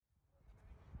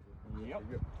Yep.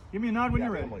 Give me a nod when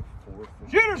you're ready. Like fourth.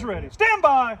 Shooters ready. Stand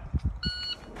by.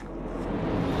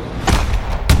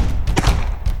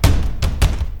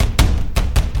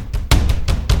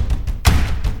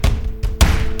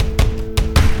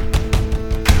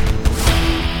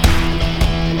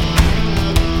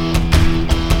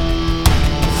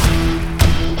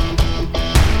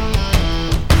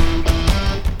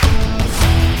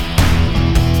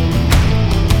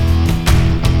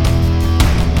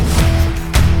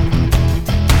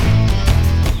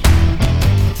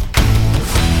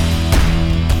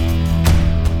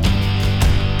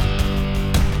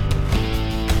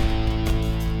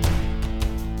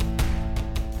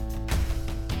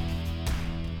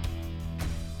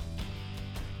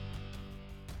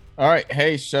 All right.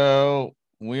 Hey, so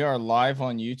we are live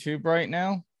on YouTube right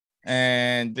now,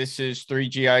 and this is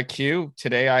 3GIQ.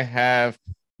 Today I have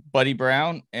Buddy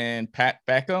Brown and Pat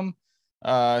Beckham.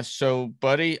 So,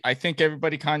 Buddy, I think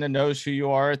everybody kind of knows who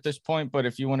you are at this point, but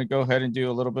if you want to go ahead and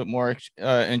do a little bit more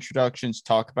introductions,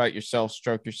 talk about yourself,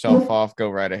 stroke yourself off,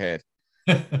 go right ahead.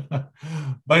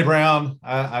 Buddy Brown,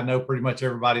 I know pretty much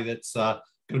everybody that's going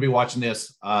to be watching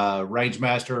this. Range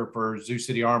Master for Zoo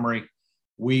City Armory.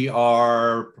 We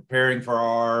are preparing for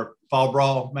our Fall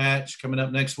Brawl match coming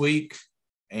up next week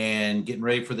and getting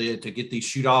ready to get these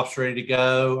shoot-offs ready to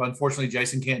go. Unfortunately,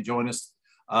 Jason can't join us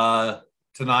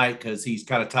tonight because he's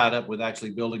kind of tied up with actually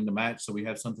building the match, so we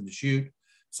have something to shoot.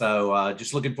 So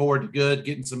just looking forward to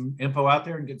getting some info out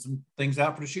there and getting some things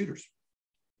out for the shooters.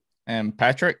 And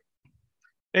Patrick?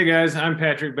 Hey guys, I'm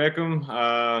Patrick Beckham.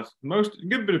 A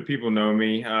good bit of people know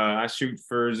me. I shoot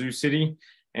for Zoo City.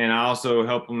 And I also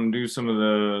help them do some of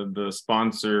the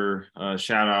sponsor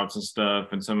shout outs and stuff,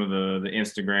 and some of the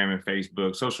Instagram and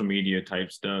Facebook social media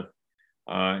type stuff,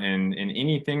 and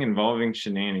anything involving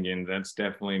shenanigans. That's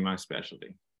definitely my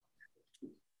specialty.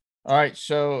 All right,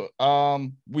 so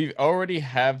we already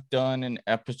have done an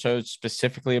episode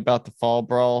specifically about the Fall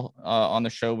Brawl on the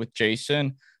show with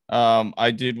Jason.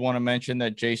 I did want to mention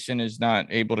that Jason is not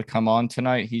able to come on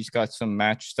tonight. He's got some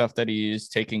match stuff that he is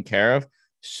taking care of.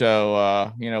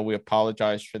 So, we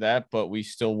apologize for that, but we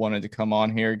still wanted to come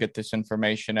on here, get this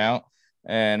information out.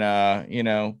 And,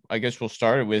 I guess we'll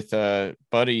start it with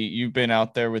Buddy. You've been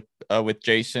out there with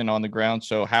Jason on the ground.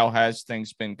 So how has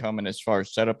things been coming as far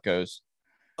as setup goes?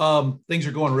 Things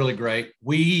are going really great.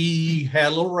 We had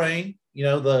a little rain,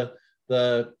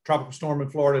 the tropical storm in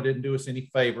Florida didn't do us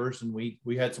any favors, and we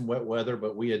had some wet weather,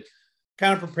 but we had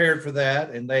kind of prepared for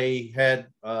that, and they had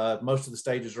most of the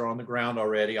stages are on the ground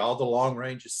already. All the long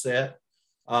range is set.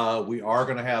 We are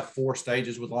going to have 4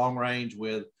 stages with long range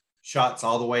with shots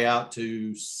all the way out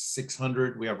to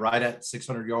 600. We have right at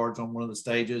 600 yards on one of the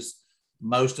stages.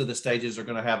 Most of the stages are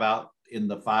going to have out in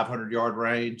the 500 yard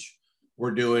range.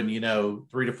 We're doing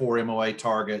 3 to 4 MOA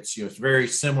targets. It's very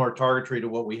similar targetry to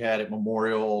what we had at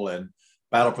Memorial and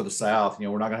Battle for the South.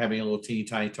 We're not going to have any little teeny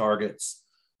tiny targets.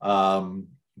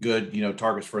 Good,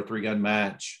 targets for a 3-gun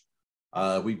match.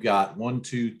 We've got 1,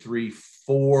 2, 3,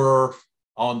 4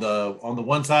 on the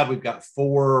one side. We've got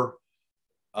 4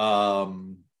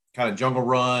 kind of jungle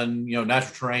run,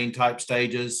 natural terrain type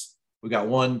stages. We've got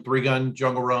 1 3-gun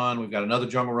jungle run. We've got another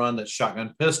jungle run that's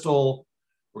shotgun pistol.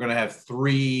 We're going to have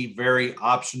 3 very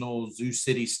optional Zoo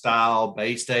City style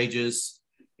bay stages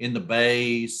in the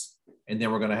bays. And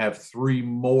then we're going to have 3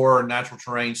 more natural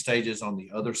terrain stages on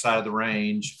the other side of the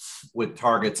range with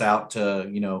targets out to,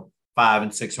 500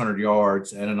 and 600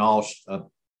 yards and an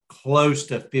close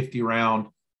to 50 round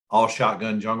all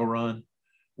shotgun jungle run.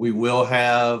 We will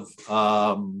have,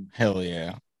 hell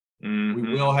yeah. Mm-hmm.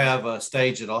 We will have a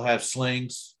stage that'll have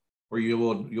slings where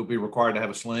you'll be required to have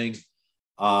a sling.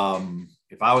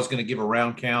 If I was going to give a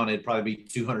round count, it'd probably be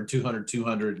 200, 200,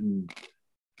 200, and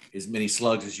as many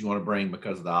slugs as you want to bring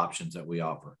because of the options that we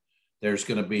offer. There's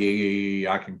going to be,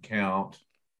 I can count,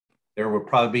 there will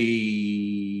probably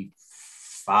be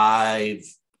 5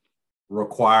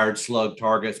 required slug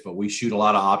targets, but we shoot a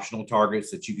lot of optional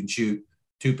targets that you can shoot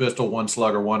 2 pistol, 1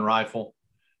 slug, or 1 rifle.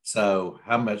 So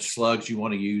how much slugs you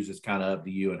want to use is kind of up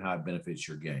to you and how it benefits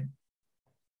your game.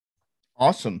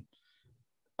 Awesome.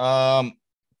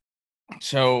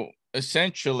 So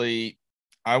essentially,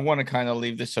 I want to kind of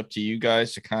leave this up to you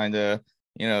guys to kind of,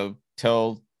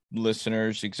 tell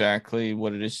listeners exactly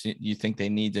what it is you think they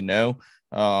need to know.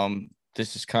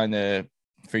 This is kind of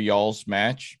for y'all's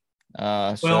match.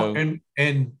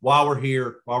 And while we're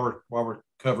here, while we're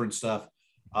covering stuff,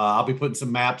 I'll be putting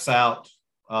some maps out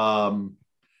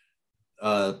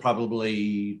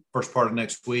probably first part of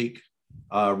next week.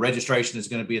 Registration is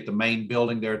going to be at the main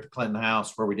building there at the Clinton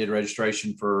House where we did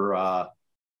registration for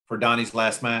Donnie's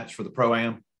last match for the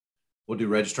Pro-Am. We'll do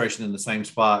registration in the same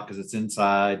spot because it's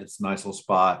inside. It's a nice little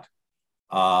spot.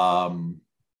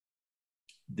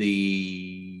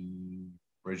 The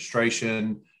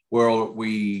registration, we're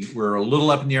a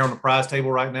little up in the air on the prize table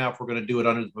right now if we're going to do it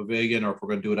under the pavilion or if we're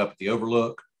going to do it up at the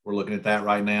Overlook. We're looking at that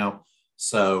right now.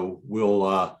 So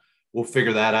we'll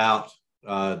figure that out.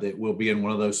 That we'll be in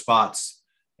one of those spots.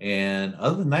 And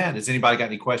other than that, has anybody got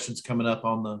any questions coming up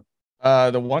on the?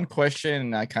 The one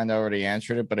question, I kind of already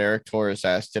answered it, but Eric Torres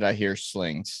asked, did I hear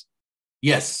slings?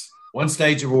 Yes. One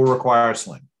stage will require a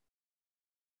sling.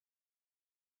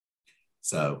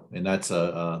 So, and that's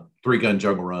a 3-gun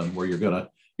jungle run where you're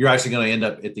actually going to end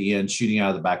up at the end shooting out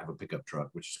of the back of a pickup truck,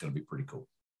 which is going to be pretty cool.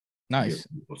 Nice.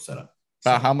 Set up.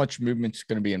 About how much movement's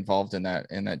going to be involved in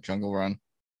that jungle run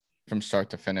from start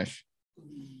to finish?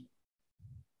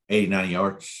 80, 90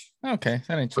 yards. Okay,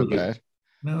 that ain't so bad.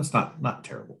 No, it's not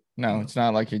terrible. No, it's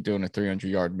not like you're doing a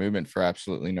 300-yard movement for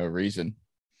absolutely no reason.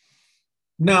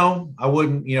 No, I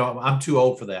wouldn't. I'm too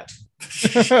old for that.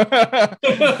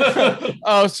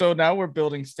 Oh, so now we're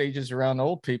building stages around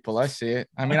old people. I see it.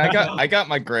 I mean, I got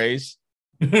my grays.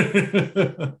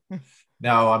 No,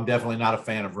 I'm definitely not a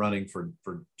fan of running for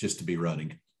just to be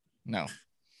running. No.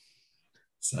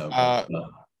 So, I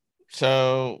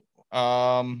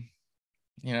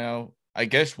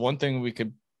guess one thing we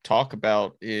could talk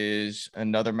about is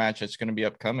another match that's going to be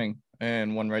upcoming,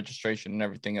 and when registration and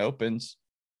everything opens.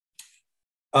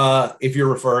 If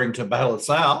you're referring to Battle of the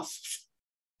South,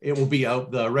 it will be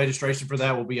the registration for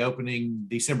that will be opening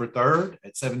December 3rd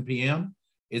at 7 p.m.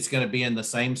 It's going to be in the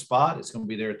same spot. It's going to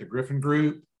be there at the Griffin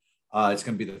Group. It's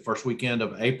going to be the first weekend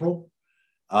of April.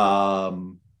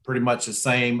 Pretty much the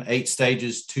same 8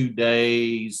 stages, 2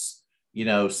 days,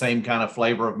 same kind of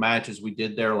flavor of matches we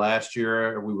did there last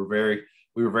year. We were very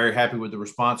happy with the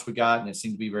response we got, and it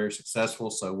seemed to be very successful.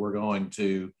 So we're going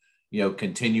to,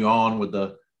 continue on with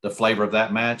the flavor of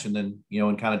that match, and then,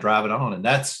 and kind of drive it on. And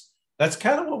that's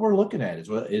kind of what we're looking at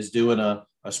is doing a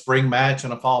spring match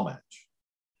and a fall match.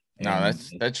 No,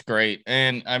 that's great.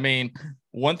 And I mean,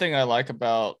 one thing I like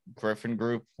about Griffin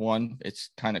Group, one,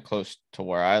 it's kind of close to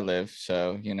where I live.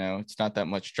 So, it's not that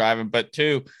much driving, but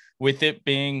 2, with it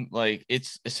being like,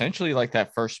 it's essentially like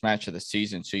that first match of the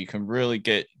season. So you can really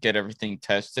get everything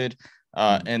tested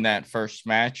in that first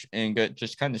match and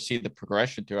just kind of see the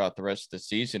progression throughout the rest of the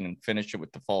season and finish it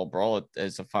with the fall brawl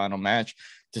as the final match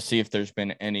to see if there's been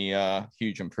any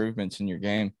huge improvements in your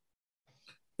game.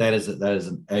 That is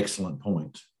an excellent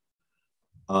point.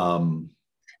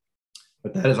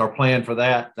 But that is our plan for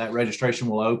that. That registration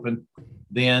will open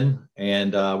then,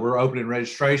 and we're opening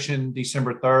registration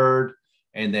December 3rd,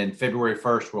 and then February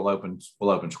 1st we'll open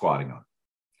squatting on.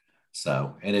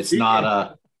 So, and it's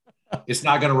not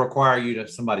going to require you to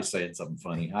somebody saying something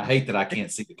funny. I hate that I can't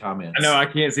see the comments. I know I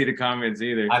can't see the comments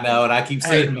either. I know, and I keep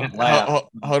saying them loud.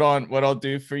 Hold on. What I'll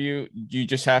do for you, you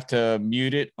just have to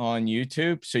mute it on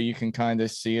YouTube so you can kind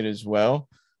of see it as well.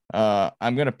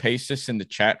 I'm going to paste this in the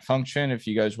chat function if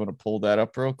you guys want to pull that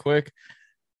up real quick.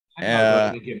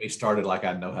 Get me started like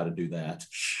I know how to do that.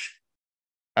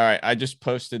 All right. I just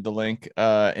posted the link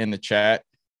in the chat.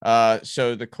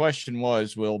 So the question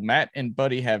was, will Matt and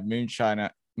Buddy have moonshine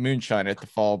at the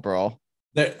fall brawl?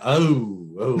 It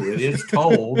is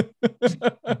cold.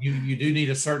 you do need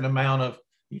a certain amount of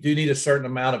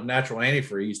natural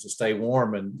antifreeze to stay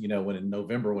warm, and when in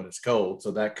November when it's cold.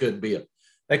 So that could be a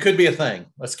thing.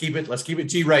 Let's keep it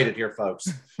G-rated here, folks.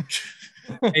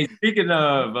 Hey, speaking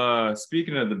of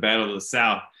the Battle of the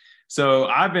South, so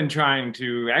I've been trying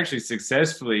to actually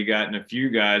successfully gotten a few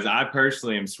guys. I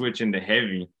personally am switching to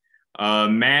heavy.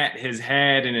 Matt has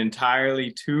had an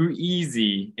entirely too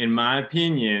easy, in my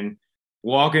opinion,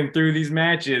 walking through these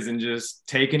matches and just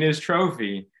taking his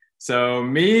trophy. So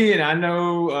me, and I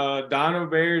know Dono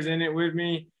Bear's in it with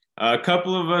me. A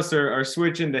couple of us are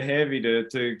switching to heavy to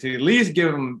at least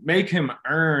make him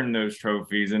earn those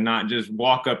trophies and not just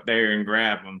walk up there and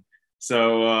grab them.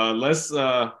 So let's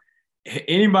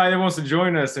anybody that wants to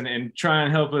join us and try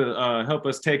and help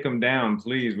us take them down,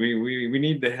 please. We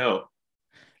need the help.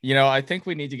 I think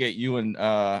we need to get you and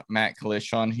Matt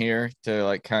Kalish on here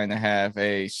to kind of have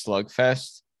a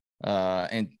slugfest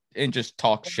and just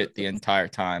talk shit the entire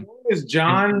time. Is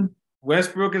John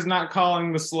Westbrook is not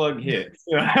calling the slug hit.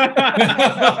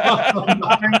 As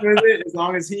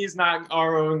long as he's not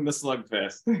ROing the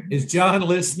slugfest. Is John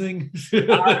listening?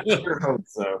 I sure hope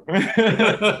so.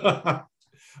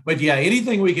 But yeah,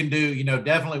 anything we can do,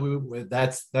 definitely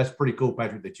that's pretty cool,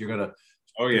 Patrick, that you're gonna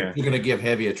give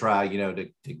heavy a try, to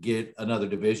get another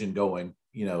division going,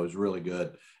 is really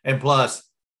good. And plus,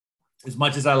 as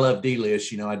much as I love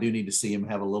D-Lish, I do need to see him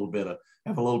have a little bit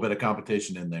have a little bit of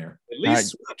competition in there. At All right,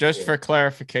 least just for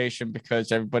clarification,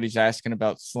 because everybody's asking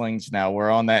about slings now, we're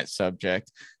on that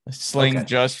subject. A sling Okay.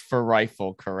 just for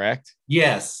rifle, correct?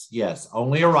 Yes,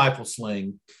 only a rifle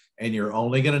sling, and you're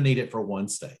only going to need it for one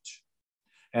stage.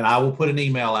 And I will put an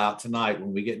email out tonight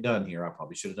when we get done here. I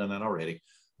probably should have done that already,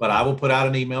 but I will put out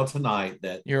an email tonight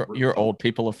that You're old.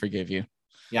 People will forgive you.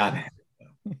 Yeah, I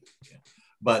know. Yeah.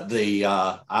 But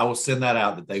I will send that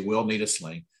out that they will need a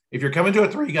sling. If you're coming to a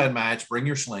 3-gun match, bring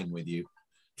your sling with you.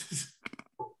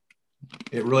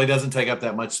 It really doesn't take up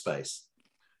that much space.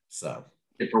 So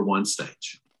for one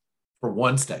stage.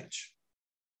 One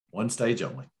stage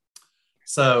only.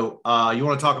 So you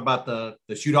want to talk about the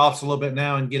shoot offs a little bit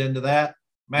now and get into that,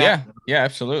 Matt? Yeah,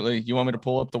 absolutely. You want me to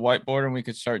pull up the whiteboard and we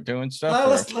could start doing stuff?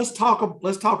 Let's talk a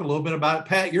little bit about it.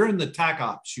 Pat, you're in the TAC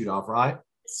op shoot off, right?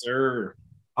 sir.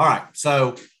 All right.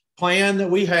 So plan that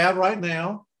we have right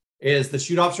now is the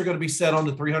shoot offs are going to be set on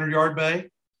the 300-yard bay,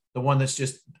 the one that's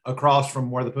just across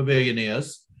from where the pavilion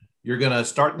is. You're going to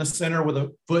start in the center with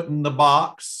a foot in the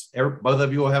box. Both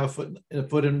of you will have a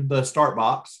foot in the start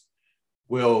box.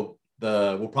 We'll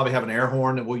probably have an air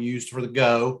horn that we'll use for the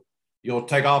go. You'll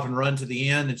take off and run to the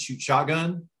end and shoot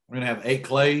shotgun. We're going to have 8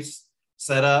 clays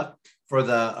set up for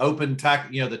the open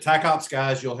TAC. The TAC ops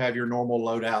guys, you'll have your normal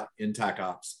loadout in TAC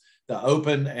ops. The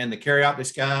open and the carry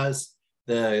optics guys,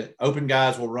 the open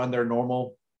guys will run their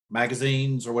normal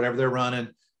magazines or whatever they're running.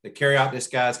 The carry optics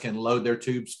guys can load their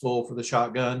tubes full for the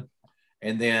shotgun.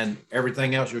 And then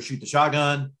everything else, you'll shoot the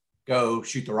shotgun, go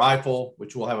shoot the rifle,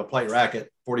 which will have a plate rack at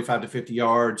 45 to 50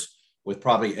 yards with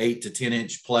probably 8 to 10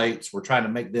 inch plates. We're trying to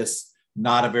make this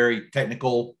not a very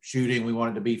technical shooting. We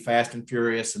want it to be fast and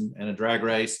furious and a drag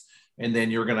race. And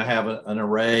then you're going to have an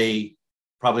array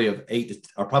probably of 8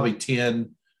 or probably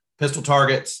 10 pistol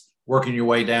targets, working your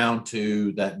way down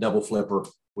to that double flipper,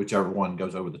 whichever one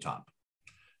goes over the top.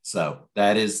 So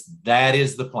that is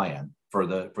the plan for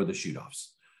the shoot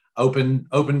offs.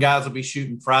 Open guys will be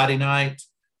shooting Friday night,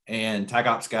 and TAC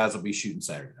ops guys will be shooting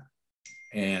Saturday night.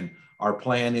 And our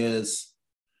plan is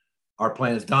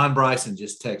Don Bryson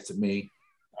just texted me.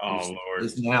 Oh, Lord.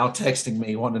 Is now texting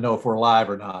me wanting to know if we're live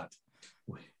or not.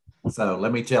 So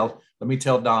let me tell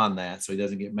Don that so he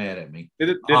doesn't get mad at me.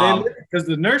 Does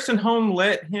the nursing home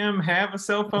let him have a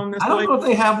cell phone this I don't late? know if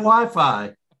they have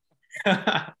Wi-Fi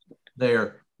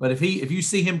there, but if you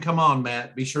see him come on,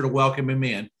 Matt, be sure to welcome him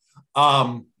in.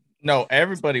 No,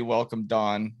 everybody welcomed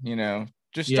Don.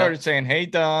 Just started saying, "Hey,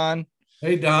 Don."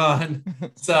 Hey, Don.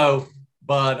 So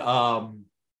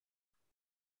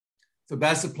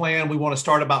that's the plan. We want to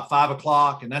start about 5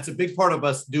 o'clock, and that's a big part of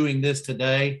us doing this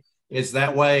today. Is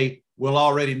that way we'll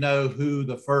already know who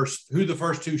the first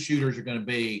 2 shooters are going to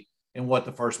be and what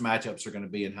the first matchups are going to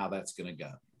be and how that's going to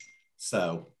go.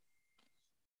 So,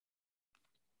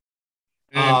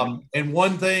 and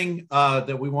one thing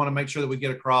that we want to make sure that we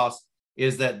get across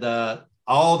is that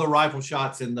all the rifle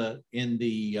shots in the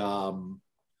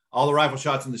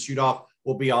shoot off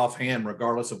will be offhand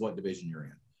regardless of what division you're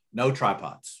in. No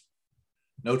tripods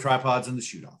in the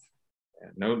shoot off.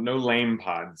 No lame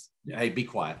pods. Hey, be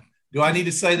quiet. Do I need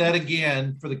to say that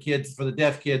again for the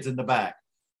deaf kids in the back?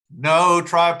 No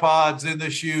tripods in the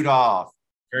shoot off.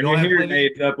 Turn your hearing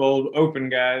aids up, old open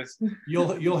guys.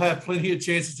 You'll have plenty of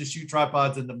chances to shoot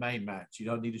tripods in the main match. You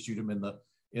don't need to shoot them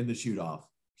in the shoot off.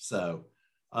 So,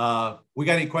 we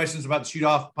got any questions about the shoot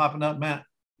off popping up, Matt?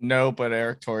 No, but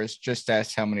Eric Torres just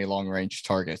asked how many long range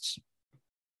targets.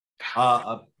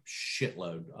 A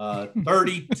shitload.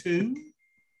 32.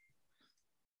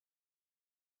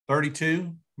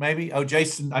 32, maybe. Oh,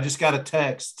 Jason, I just got a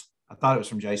text. I thought it was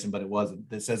from Jason, but it wasn't.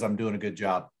 That says I'm doing a good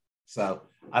job. So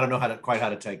I don't know how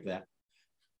to take that.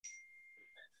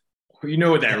 You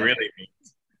know what that really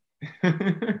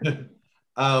means.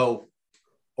 Oh,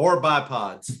 or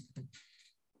bipods.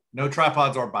 No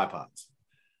tripods or bipods.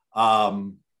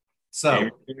 So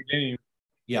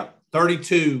yeah,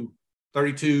 32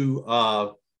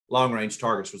 long range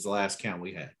targets was the last count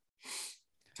we had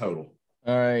total.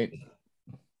 All right.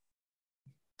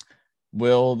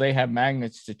 Will they have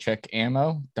magnets to check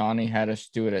ammo? Donnie had us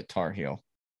do it at Tar Heel.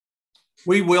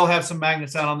 We will have some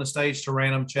magnets out on the stage to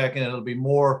random check, and it'll be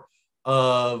more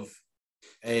of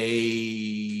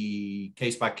a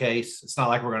case by case. It's not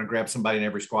like we're going to grab somebody in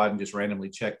every squad and just randomly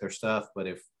check their stuff. But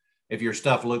if your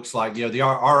stuff looks like, the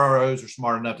RROs are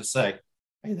smart enough to say,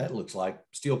 hey, that looks like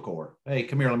steel core. Hey,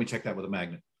 come here, let me check that with a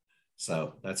magnet.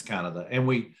 So that's kind of and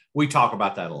we talk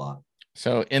about that a lot.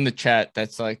 So in the chat,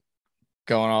 that's like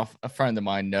going off. A friend of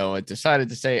mine, Noah, decided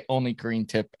to say only green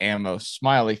tip ammo,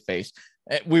 smiley face.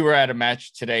 We were at a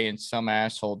match today and some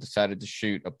asshole decided to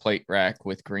shoot a plate rack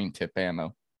with green tip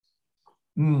ammo.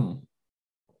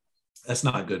 That's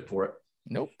not good for it.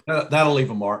 Nope. That'll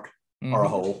leave a mark or a Mhm.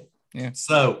 hole. Yeah.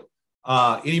 So,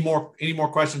 any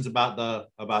more questions about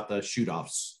the shoot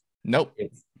offs? Nope.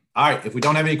 All right. If we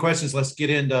don't have any questions, let's get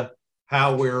into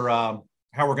how we're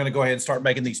going to go ahead and start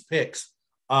making these picks.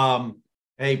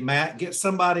 Hey, Matt, get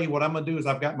somebody. What I'm going to do is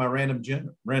I've got my random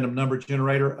number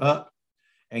generator up,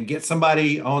 and get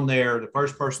somebody on there. The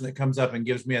first person that comes up and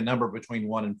gives me a number between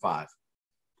 1 and 5.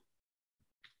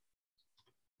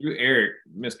 You, Eric,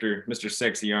 Mr.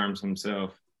 Sexy Arms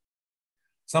himself.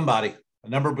 Somebody, a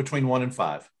number between 1 and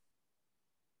 5.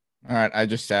 All right. I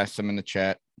just asked them in the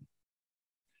chat.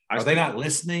 Are they not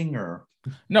listening or?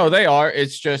 No, they are.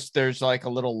 It's just there's like a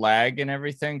little lag and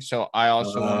everything. So I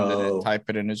also wanted Oh. to type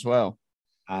it in as well.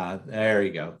 There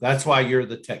you go. That's why you're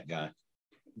the tech guy.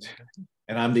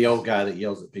 And I'm the old guy that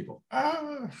yells at people.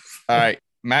 All right.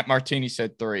 Matt Martini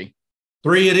said 3.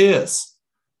 3 it is.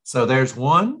 So there's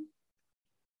 1.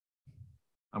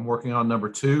 I'm working on number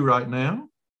 2 right now.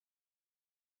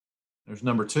 There's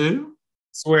number 2.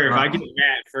 Swear, if I get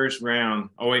Matt first round.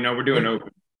 Oh, wait, no, we're doing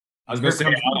open. I was going to say,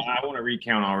 I want to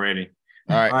recount already.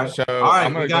 All right. All right. So All right,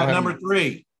 I'm gonna we got go ahead number and-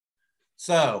 3.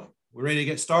 So we're ready to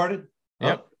get started?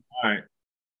 Yep. All right.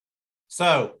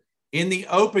 So in the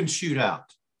open shootout,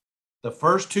 the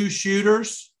first 2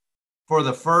 shooters for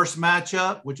the first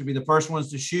matchup, which would be the first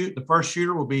ones to shoot, the first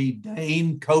shooter will be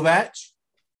Dane Kovac.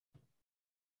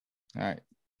 All right.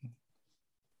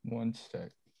 One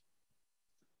sec.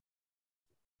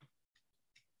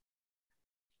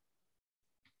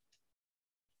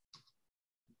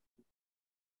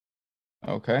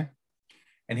 Okay.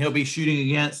 And he'll be shooting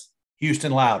against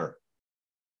Houston Louder.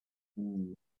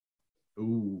 Ooh.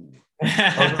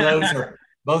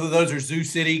 Both of those are Zoo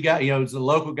City guys, it's the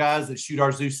local guys that shoot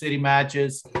our Zoo City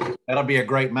matches. That'll be a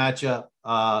great matchup.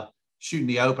 Shooting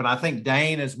the open. I think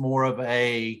Dane is more of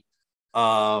a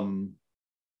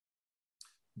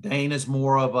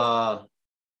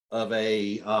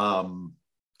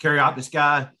carry optics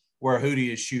guy, where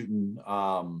Hootie is shooting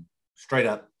straight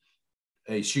up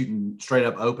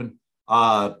open.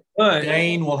 But,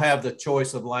 Dane will have the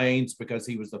choice of lanes because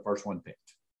he was the first one picked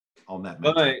on that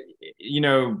match. but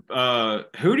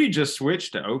Hootie just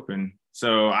switched to open.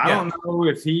 So I don't know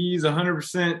if he's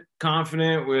 100%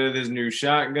 confident with his new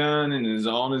shotgun and is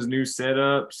on his new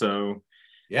setup. So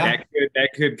that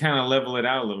could kind of level it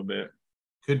out a little bit.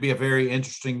 Could be a very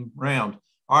interesting round.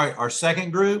 All right, our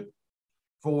second group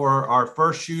for our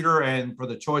first shooter and for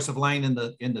the choice of lane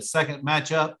in the second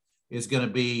matchup is going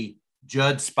to be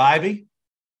Judd Spivey.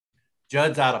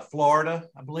 Judd's out of Florida,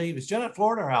 I believe. Is Judd out of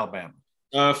Florida or Alabama?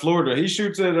 Florida. He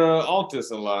shoots at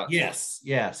Altus a lot. Yes.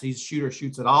 He's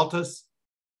shoots at Altus.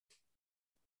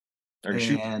 Or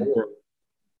shoots more.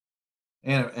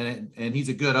 And he's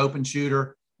a good open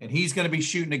shooter. And he's going to be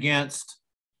shooting against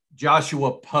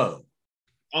Joshua Poe.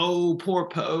 Oh, poor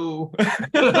Poe.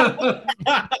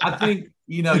 I think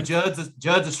Judd's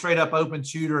a straight up open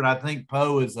shooter, and I think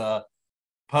Poe is a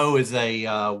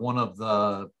one of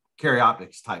the carry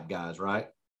optics type guys, right?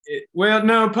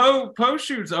 No, Poe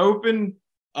shoots open.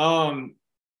 Poe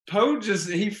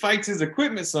he fights his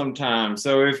equipment sometimes.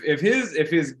 So if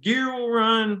his gear will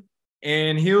run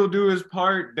and he'll do his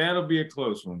part, that'll be a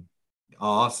close one.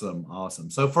 Awesome.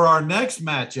 So for our next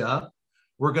matchup,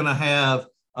 we're gonna have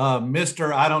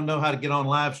Mr. I don't know how to get on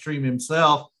live stream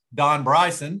himself, Don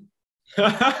Bryson.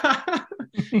 And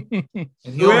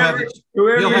he'll have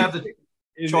the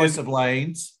choice of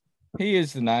lanes. He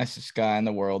is the nicest guy in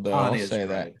the world, though. I'll say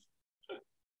that.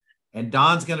 And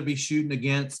Don's going to be shooting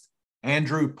against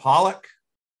Andrew Pollock.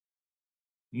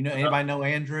 Anybody know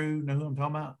Andrew? Know who I'm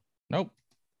talking about? Nope.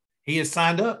 He is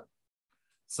signed up.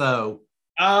 So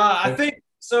I think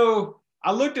so.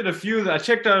 I looked at I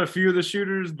checked out a few of the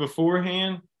shooters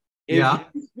beforehand. If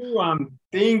he's who I'm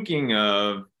thinking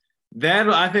of,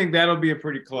 I think that'll be a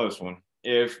pretty close one.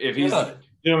 If he's, I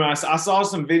saw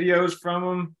some videos from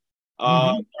him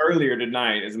earlier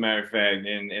tonight, as a matter of fact,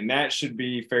 and that should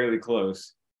be fairly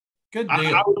close. Good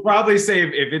deal. I would probably say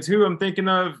if it's who I'm thinking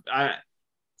of,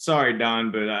 sorry,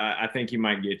 Don, but I think he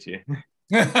might get you.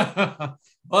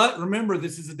 But remember,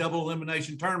 this is a double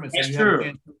elimination tournament. So That's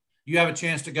true. You have a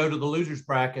chance to go to the losers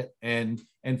bracket and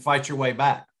fight your way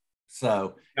back.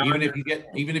 So even if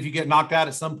you get knocked out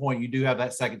at some point, you do have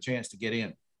that second chance to get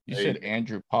in. You said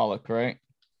Andrew Pollock, right?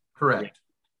 Correct.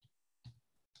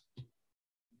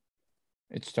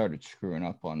 It started screwing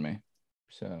up on me.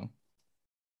 So,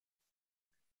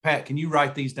 Pat, can you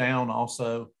write these down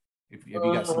also? If you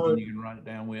got something you can write it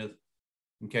down with,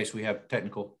 in case we have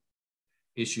technical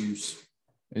issues.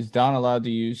 Is Don allowed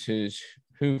to use his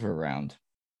Hoover round?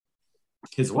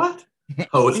 His what?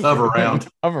 Oh, it's hover round.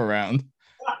 Hover round.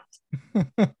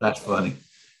 That's funny.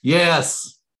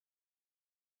 Yes.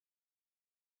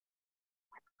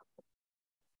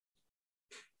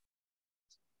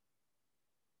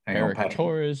 Hang on, Eric Patrick.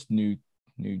 Torres, New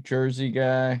Jersey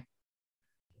guy.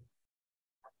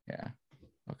 Yeah.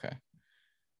 Okay.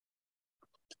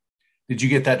 Did you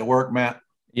get that to work, Matt?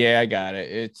 Yeah, I got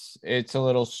it. It's a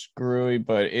little screwy,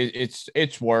 but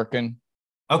it's working.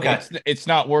 Okay. It's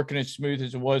not working as smooth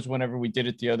as it was whenever we did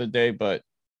it the other day, but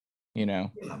you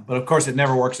know. But of course, it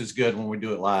never works as good when we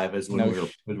do it live as when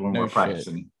we're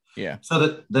practicing. Yeah.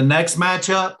 So the next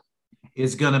matchup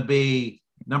is going to be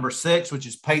number 6, which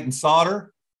is Peyton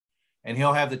Sauter, and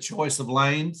he'll have the choice of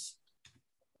lanes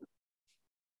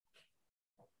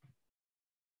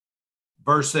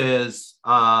versus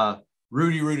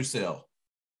Rudy Rudisill,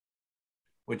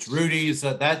 which Rudy's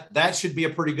that should be a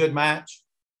pretty good match.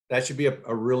 That should be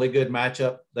a really good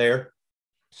matchup there.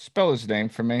 Spell his name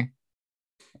for me.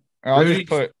 Or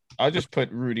I'll just put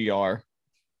Rudy R.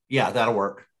 Yeah, that'll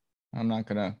work. I'm not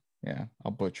gonna. Yeah,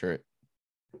 I'll butcher it.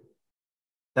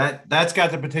 That's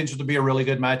got the potential to be a really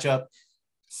good matchup.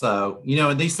 So,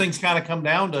 and these things kind of come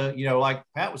down to, like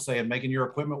Pat was saying, making your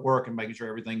equipment work and making sure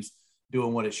everything's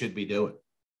doing what it should be doing.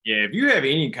 Yeah, if you have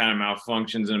any kind of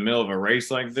malfunctions in the middle of a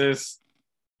race like this,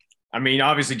 I mean,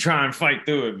 obviously try and fight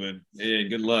through it, but yeah,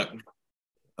 good luck.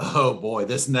 Oh boy,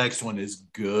 this next one is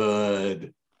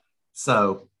good.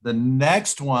 So the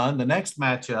next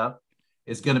matchup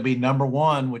is going to be number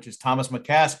 1, which is Thomas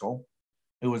McCaskill,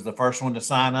 who was the first one to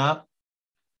sign up,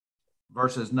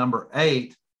 versus number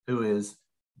 8, who is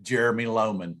Jeremy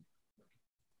Lohman.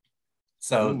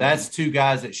 So that's 2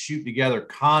 guys that shoot together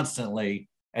constantly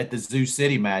at the Zoo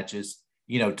City matches.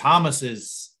 Thomas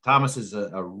is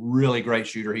a really great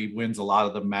shooter. He wins a lot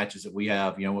of the matches that we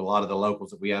have, with a lot of the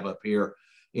locals that we have up here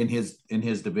in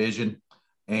his division.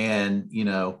 And,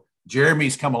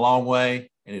 Jeremy's come a long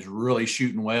way and is really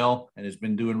shooting well and has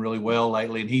been doing really well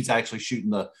lately. And he's actually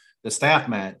shooting the staff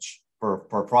match for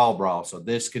Fall Brawl. So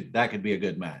that could be a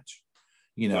good match.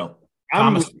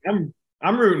 Thomas.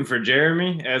 I'm rooting for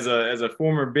Jeremy as a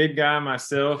former big guy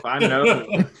myself. I know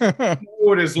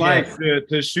what it's like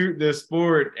to shoot this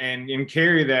sport and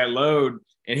carry that load,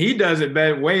 and he does it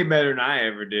way better than I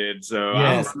ever did. So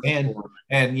yes, and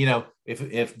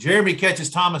if Jeremy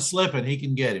catches Thomas slipping, he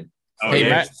can get him. Oh,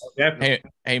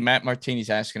 hey, Matt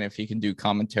Martini's asking if he can do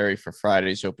commentary for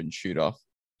Friday's Open Shoot Off.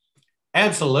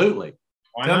 Absolutely.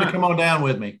 Tell him to come on down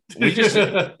with me. We just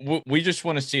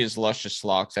want to see his luscious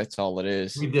locks. That's all it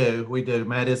is. We do.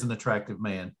 Matt is an attractive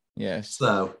man. Yes.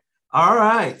 So, all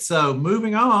right. So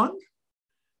moving on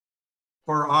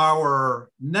for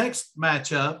our next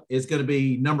matchup is going to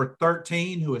be number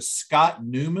 13, who is Scott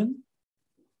Newman.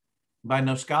 Anybody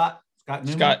know Scott? Scott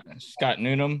Newman? Scott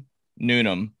Newnham.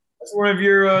 That's one of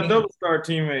your double star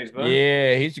teammates, man.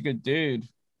 Yeah, he's a good dude.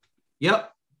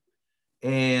 Yep.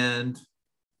 And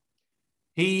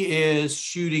he is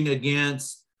shooting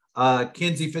against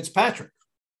Kenzie Fitzpatrick.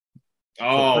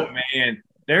 Oh, man.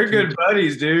 They're good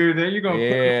buddies, dude. Then you're going to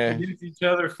put against each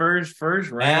other first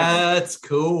round. That's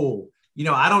cool.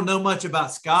 I don't know much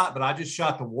about Scott, but I just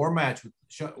shot the war match.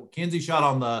 Kenzie shot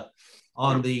on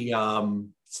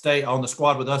the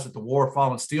squad with us at the War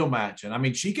Fallen Steel match. And I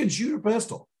mean, she can shoot a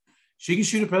pistol. And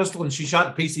she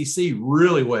shot the PCC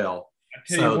really well.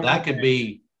 So that could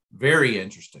be very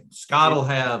interesting. Scott will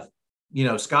have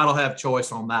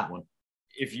choice on that one.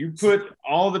 If you put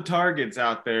all the targets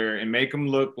out there and make them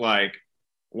look like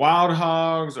wild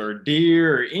hogs or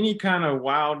deer or any kind of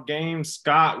wild game,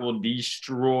 Scott will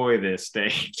destroy this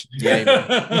stage.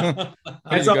 Yeah,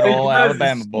 he's a good old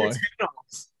Alabama boy.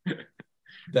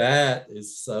 That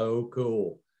is so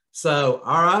cool. So,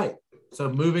 all right. So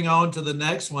moving on to the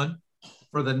next one,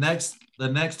 for the next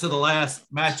to the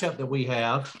last matchup that we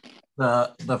have,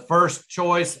 the first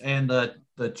choice and the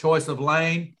choice of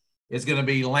lane is going to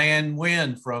be Lan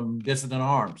Nguyen from Dissident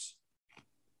Arms.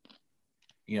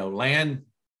 Lan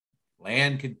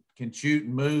can shoot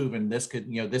and move, and this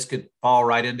could fall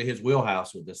right into his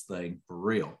wheelhouse with this thing for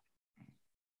real.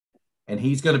 And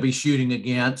he's going to be shooting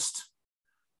against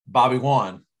Bobby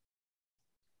Wan.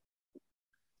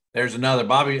 There's another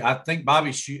Bobby. I think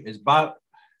Bobby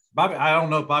Bobby. I don't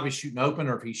know if Bobby's shooting open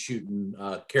or if he's shooting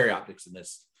carry optics in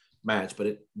this match, but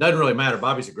it doesn't really matter.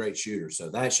 Bobby's a great shooter, so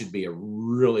that should be a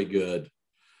really good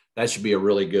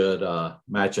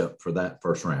matchup for that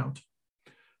first round.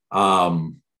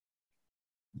 The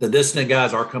Dissident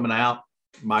guys are coming out.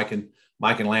 Mike and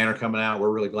Lan are coming out. We're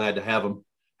really glad to have them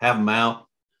out.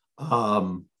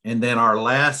 And then our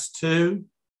last two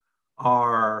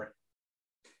are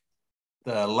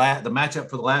the matchup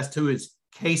for the last two is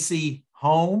Casey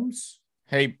Holmes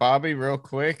Hey, Bobby, real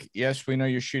quick. Yes, we know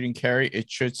you're shooting carry. It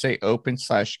should say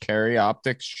open/carry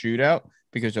optics shootout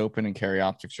because open and carry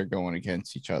optics are going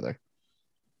against each other.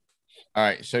 All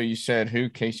right. So you said who?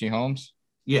 Casey Holmes?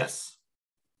 Yes.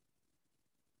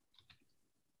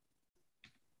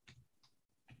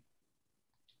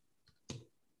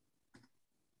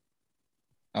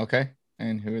 Okay.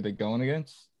 And who are they going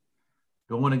against?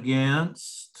 Going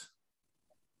against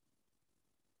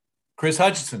Chris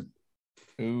Hutchinson.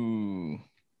 Ooh.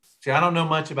 See, I don't know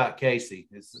much about Casey.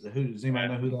 Does anybody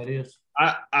know who that is?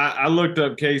 I looked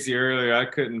up Casey earlier. I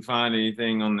couldn't find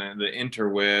anything on the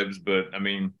interwebs, but I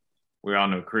mean, we all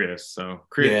know Chris. So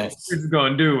Chris is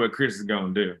going to do what Chris is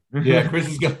going to do. Yeah,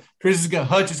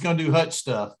 Hutch is going to do Hutch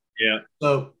stuff. Yeah.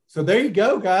 So there you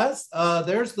go, guys.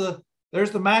 There's the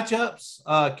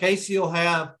matchups. Casey will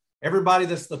have everybody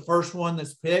that's the first one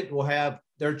that's picked will have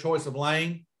their choice of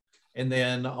lane, and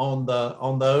then on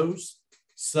those.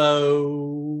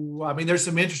 So I mean, there's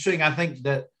some interesting. I think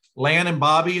that Lan and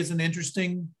Bobby is an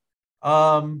interesting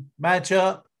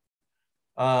matchup.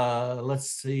 Let's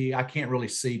see. I can't really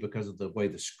see because of the way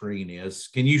the screen is.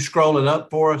 Can you scroll it up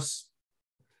for us?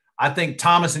 I think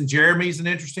Thomas and Jeremy is an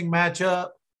interesting matchup.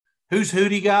 Who's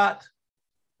Hootie got?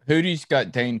 Hootie's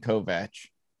got Dane Kovac.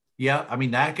 Yeah, I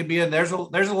mean that could be there's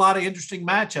a lot of interesting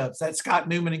matchups. That Scott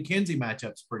Newman and Kinsey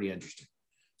matchup's pretty interesting.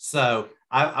 So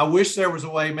I wish there was a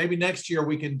way. Maybe next year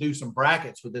we can do some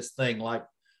brackets with this thing, like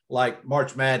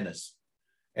March Madness,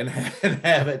 and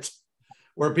have it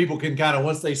where people can kind of,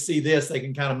 once they see this, they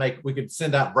can kind of we could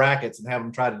send out brackets and have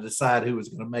them try to decide who was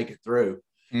going to make it through,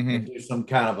 and do some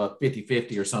kind of a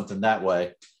 50-50 or something that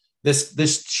way. This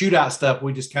shootout stuff,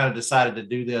 we just kind of decided to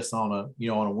do this on a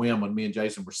whim when me and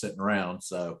Jason were sitting around.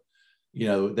 So,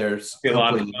 there's a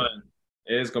lot of fun.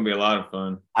 It's going to be a lot of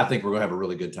fun. I think we're going to have a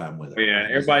really good time with it. Yeah,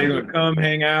 everybody's going to come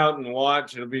hang out and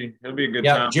watch. It'll be a good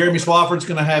time. Jeremy Swafford's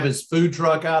going to have his food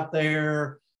truck out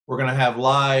there. We're going to have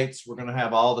lights. We're going to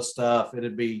have all the stuff. I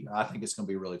think it's going to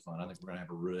be really fun. I think we're going to have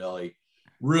a really,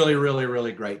 really, really,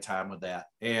 really great time with that.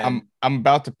 And I'm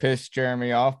about to piss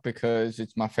Jeremy off because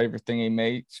it's my favorite thing he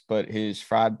makes, but his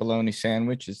fried bologna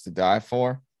sandwich is to die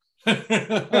for. With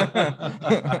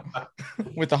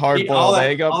the hard-boiled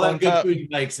egg up all on that good top. food he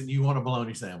makes, and you want a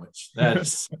bologna sandwich.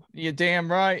 That's You're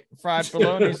damn right. Fried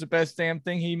bologna is the best damn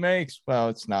thing he makes. Well,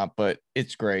 it's not, but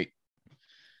it's great.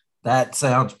 That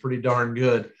sounds pretty darn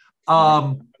good.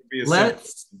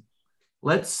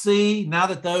 Let's see now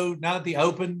that the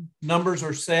open numbers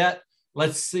are set.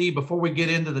 Let's see before we get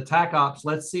into the TAC ops.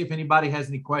 Let's see if anybody has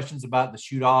any questions about the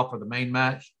shoot off or the main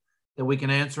match that we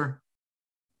can answer.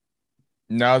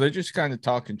 No, they're just kind of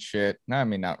talking shit. No, I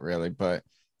mean, not really, but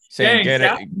saying get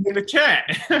it in the chat.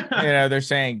 They're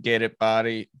saying get it,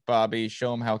 Bobby.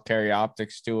 Show them how carry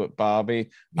optics do it, Bobby.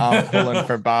 I'm pulling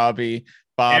for Bobby.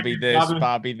 Bobby this,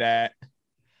 Bobby that.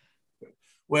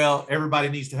 Well, everybody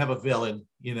needs to have a villain.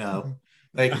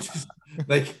 They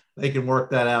can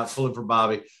work that out. Pulling for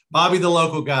Bobby, the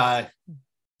local guy.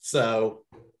 So,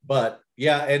 but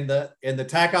yeah, and the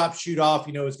TAC ops shoot off.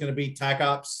 Is going to be TAC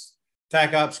ops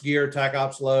gear, TAC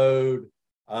ops load.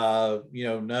 No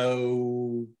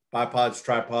bipods,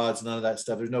 tripods, none of that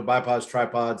stuff. There's no bipods,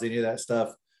 tripods, any of that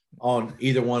stuff on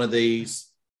either one of these.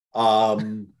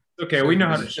 Okay, we know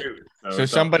how to shoot. So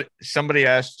somebody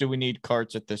asked, do we need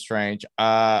carts at this range?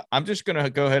 I'm just going to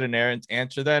go ahead and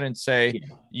answer that and say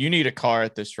you need a car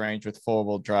at this range with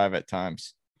four-wheel drive at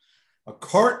times. A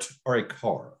cart or a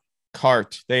car?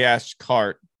 Cart. They asked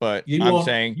cart, but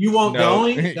saying you won't. No,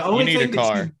 the only you need a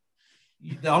car.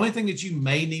 The only thing that you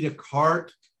may need a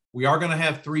cart, we are going to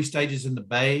have 3 stages in the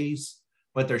bays,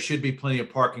 but there should be plenty of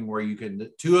parking where you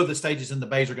can. 2 of the stages in the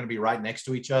bays are going to be right next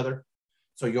to each other.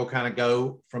 So you'll kind of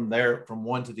go from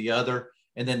one to the other.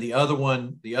 And then the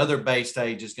other bay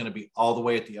stage is going to be all the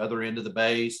way at the other end of the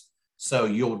bays. So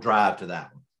you'll drive to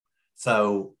that one.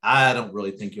 So I don't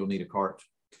really think you'll need a cart.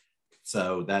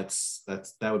 So that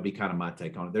would be kind of my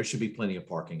take on it. There should be plenty of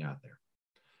parking out there.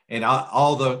 And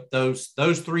those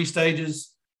 3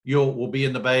 stages will be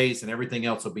in the bays, and everything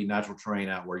else will be natural terrain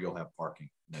out where you'll have parking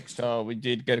next. So we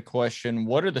did get a question.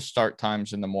 What are the start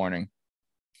times in the morning?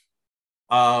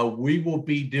 We will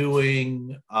be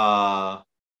doing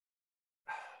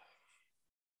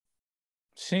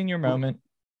senior moment.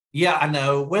 Yeah, I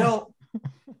know. Well,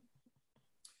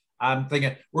 I'm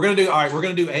thinking we're going to do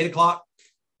 8 o'clock.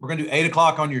 We're going to do 8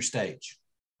 o'clock on your stage.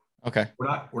 Okay. We're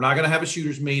not going to have a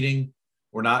shooters meeting.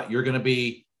 You're going to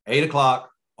be 8 o'clock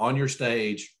on your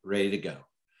stage, ready to go.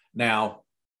 Now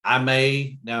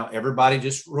everybody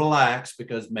just relax,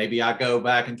 because maybe I go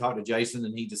back and talk to Jason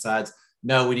and he decides,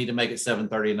 no, we need to make it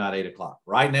 7:30 and not 8 o'clock.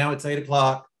 Right now it's 8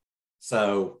 o'clock.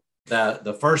 So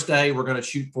The first day we're going to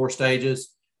shoot 4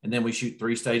 stages, and then we shoot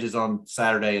 3 stages on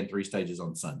Saturday and 3 stages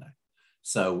on Sunday.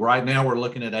 So right now we're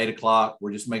looking at 8 o'clock.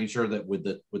 We're just making sure that with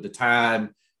the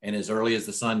time and as early as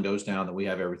the sun goes down that we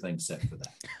have everything set for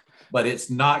that. But it's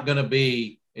not going to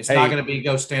be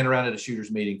go stand around at a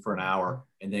shooter's meeting for an hour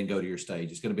and then go to your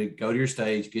stage. It's going to be go to your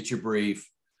stage, get your brief,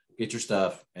 get your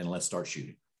stuff, and let's start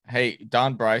shooting. Hey,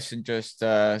 Don Bryson just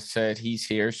said he's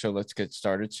here, so let's get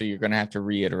started. So you're going to have to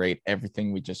reiterate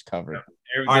everything we just covered.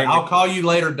 All right, I'll call you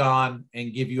later, Don,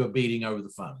 and give you a beating over the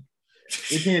phone.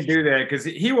 We can't do that because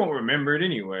he won't remember it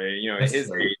anyway. You know, at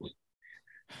his age.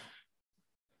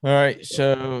 All right,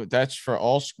 so that's for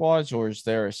all squads, or is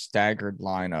there a staggered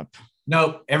lineup?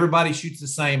 No, everybody shoots the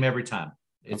same every time.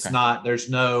 It's Okay. not. There's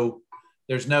no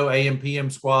AM PM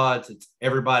squads. It's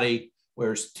everybody.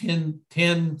 There's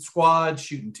 10 squads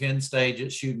shooting 10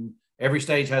 stages. Shooting every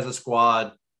stage has a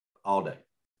squad all day.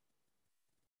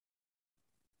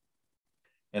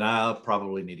 And I'll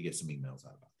probably need to get some emails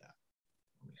out about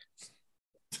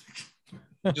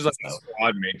that. Just like a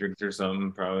squad matrix or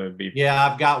something, probably would be. Yeah,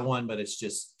 I've got one, but it's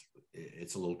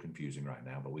a little confusing right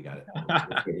now, but we got it.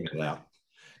 We're figuring it out.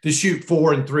 To shoot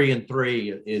 4 and 3 and 3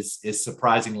 is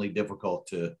surprisingly difficult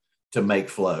to make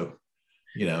flow,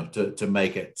 to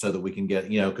make it so that we can get,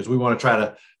 because we want to try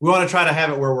to have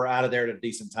it where we're out of there at a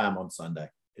decent time on Sunday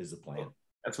is the plan.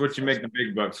 That's what you make the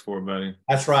big bucks for, buddy.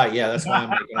 That's right. Yeah, that's why I'm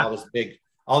making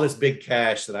all this big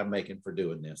cash that I'm making for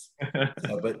doing this.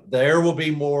 But there will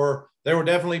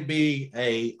definitely be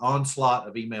a onslaught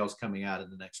of emails coming out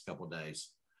in the next couple of days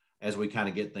as we kind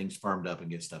of get things firmed up and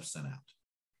get stuff sent out.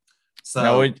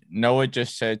 So Noah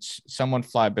just said someone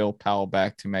fly Bill Powell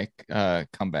back to make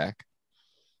comeback.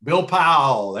 Bill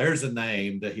Powell, there's a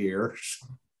name to hear.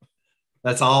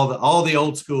 That's all the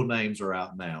old school names are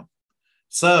out now.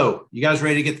 So you guys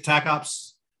ready to get the TAC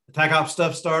Ops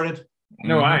stuff started?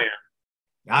 No, I am.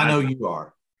 I know you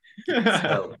are.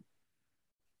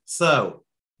 So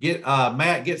get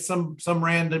Matt, get some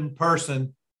random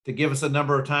person to give us a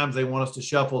number of times they want us to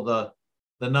shuffle the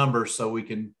numbers so we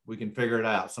can figure it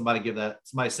out. Somebody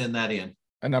send that in.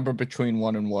 A number between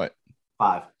 1 and what?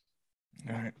 5.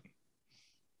 All right.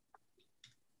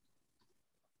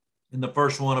 And the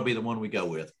first one will be the one we go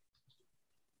with.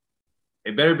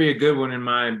 It better be a good one in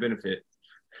my benefit.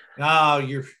 Oh,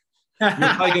 you're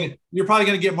probably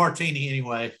gonna get martini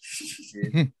anyway.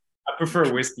 I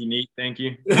prefer whiskey neat, thank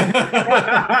you.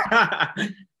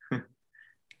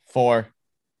 4.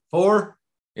 4?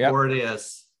 Yep. 4 it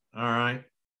is. All right.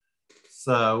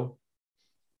 So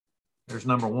there's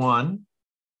number 1.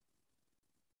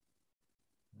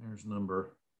 There's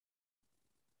number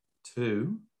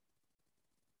 2.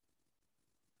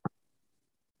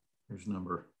 There's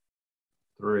number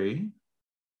 3.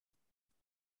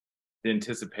 The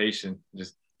anticipation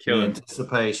just The killing.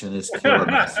 anticipation is killing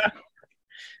us.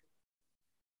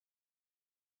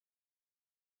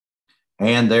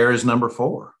 And there is number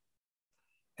 4.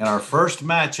 And our first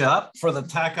matchup for the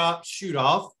TAC Ops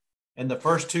shoot-off and the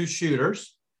first 2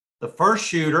 shooters. The first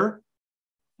shooter,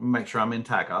 let me make sure I'm in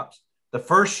TAC Ops. The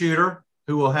first shooter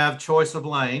who will have choice of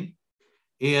lane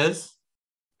is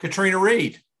Katrina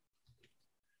Reed.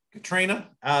 Katrina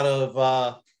out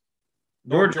of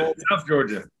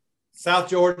South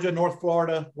Georgia, North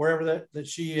Florida, wherever that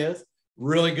she is.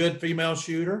 Really good female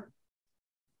shooter.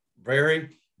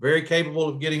 Very, very capable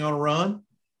of getting on a run.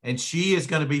 And she is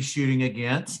going to be shooting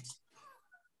against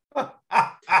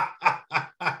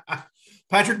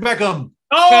Patrick Beckham.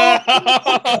 Oh!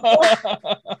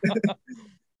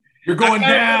 You're going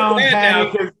down,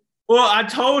 Patty. Well, I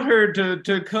told her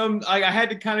to come. I had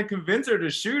to kind of convince her to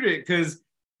shoot it because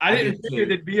I didn't figure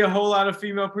there'd be a whole lot of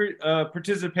female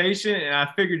participation, and I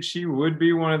figured she would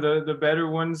be one of the better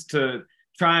ones to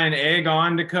try and egg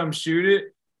on to come shoot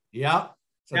it. Yep.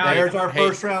 So there's our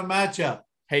first round matchup.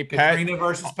 Hey, Pat. Katrina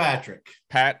versus Patrick.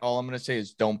 Pat, all I'm going to say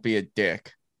is don't be a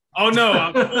dick. Oh, no.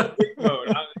 I'm in big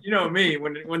mode. You know me.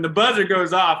 When the buzzer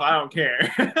goes off, I don't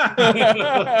care.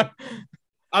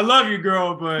 I love you,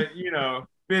 girl, but,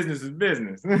 business is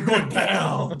business. Going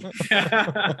down.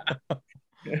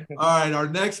 All right, our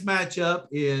next matchup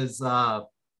is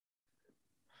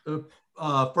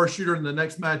first shooter in the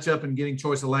next matchup and getting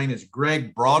choice of lane is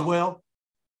Greg Broadwell.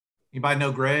 Anybody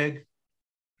know Greg?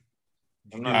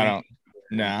 I don't.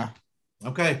 Nah.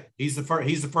 Okay, he's the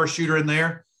first shooter in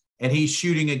there, and he's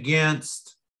shooting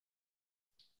against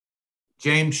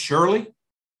James Shirley.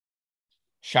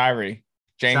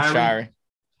 James Shirey.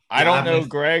 I don't know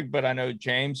Greg, but I know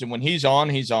James, and when he's on,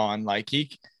 he's on. Like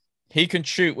he can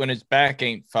shoot when his back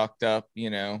ain't fucked up. He's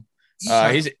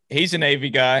a Navy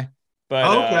guy, But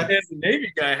Okay. As a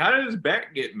Navy guy, how did his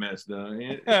back get messed up?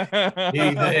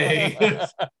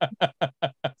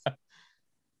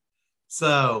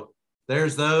 So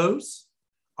there's those.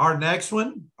 Our next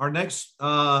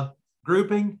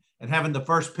grouping, and having the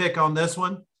first pick on this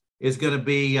one is going to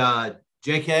be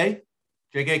JK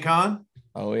Khan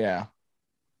Oh yeah.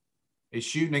 is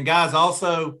shooting. And guys,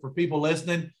 also for people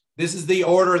listening, this is the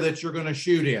order that you're going to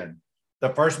shoot in. The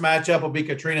first matchup will be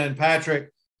Katrina and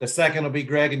Patrick. The second will be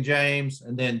Greg and James,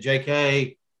 and then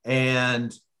JK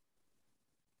and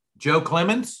Joe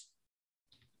Clemens.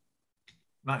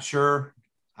 Not sure.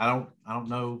 I don't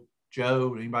know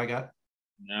Joe. Anybody got?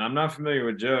 No, I'm not familiar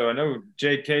with Joe. I know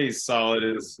JK's solid.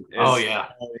 Oh yeah,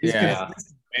 He's yeah.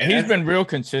 consistent, He's man. That's- been real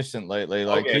consistent lately.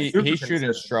 Like yeah, he's super shooting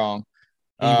consistent. strong.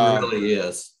 He really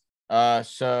is.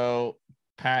 So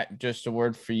Pat, just a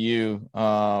word for you.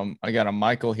 I got a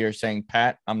Michael here saying,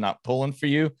 Pat, I'm not pulling for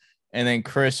you. And then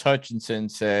Chris Hutchinson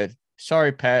said,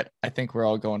 sorry, Pat, I think we're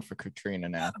all going for Katrina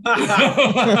now.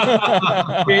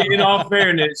 In all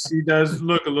fairness, she does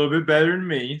look a little bit better than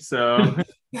me. So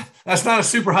That's not a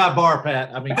super high bar,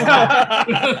 Pat. I mean, come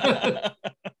on.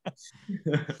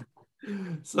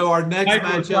 So our next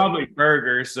Michael's matchup probably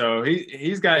Burger. So he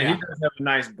does have a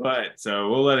nice butt. So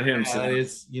we'll let him say.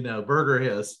 is, Burger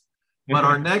is. But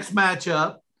our next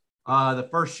matchup, the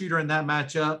first shooter in that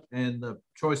matchup and the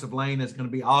choice of lane is going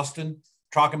to be Austin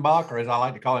Trockenbach, or as I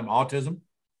like to call him, Autism.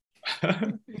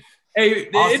 Hey,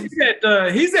 Austin.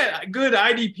 he's that good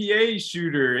IDPA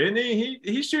shooter, isn't he?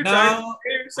 He shoots No.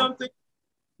 IDPA or something.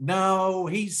 No,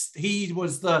 he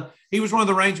was one of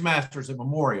the range masters at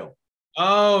Memorial.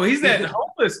 Oh, he's that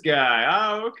homeless guy.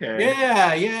 Oh, okay.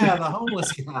 Yeah, the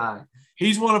homeless guy.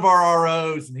 He's one of our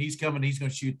ROs, and he's coming. He's going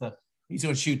to shoot the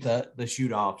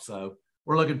shoot off. So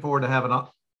we're looking forward to having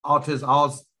Austin.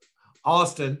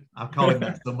 I've called him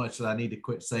that so much that I need to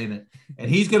quit saying it. And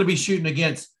he's going to be shooting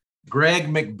against Greg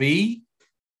McBee.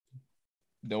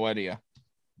 No idea.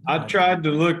 I tried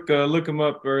to look him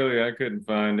up earlier. I couldn't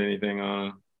find anything on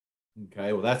him.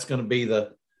 Okay, well that's going to be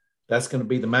the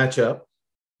matchup.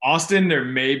 Austin, there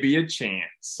may be a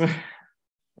chance.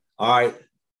 All right,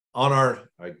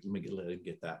 let me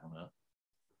get that one up.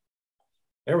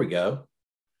 There we go.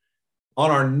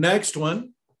 On our next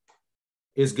one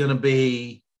is going to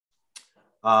be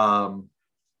our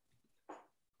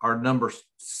number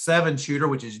 7 shooter,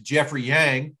 which is Jeffrey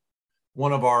Yang,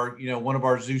 one of our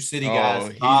Zoo City guys.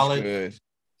 He's Solid good.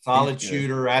 Solid He's good.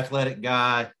 shooter, athletic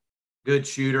guy, good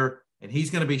shooter. And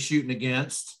he's going to be shooting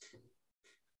against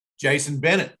Jason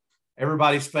Bennett,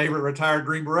 everybody's favorite retired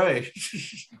Green Beret.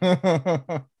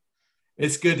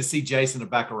 It's good to see Jason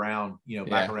back around,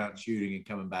 around shooting and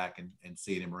coming back and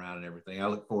seeing him around and everything. I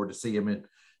look forward to seeing him in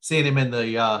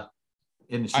the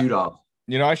shoot off.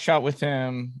 I shot with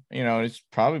him, it's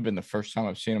probably been the first time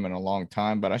I've seen him in a long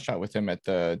time, but I shot with him at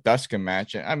the Duskin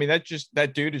match. I mean, that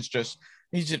dude is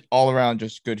he's an all around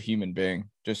just good human being,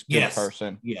 just good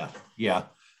person. Yeah.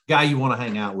 Guy you want to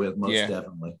hang out with, most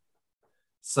definitely.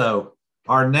 So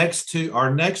our next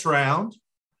round,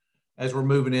 as we're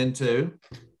moving into,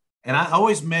 and I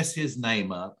always mess his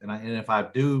name up, and if I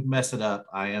do mess it up,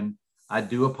 I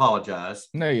do apologize.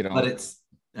 No, you don't. But it's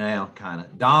kind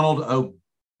of Donald Obeer.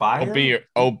 Don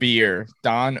Obeer.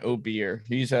 Don Obeer.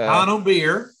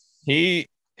 He's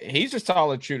a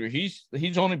solid shooter. He's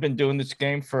only been doing this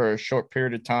game for a short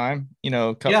period of time,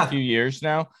 few years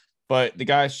now. But the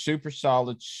guy's super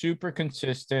solid, super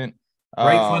consistent.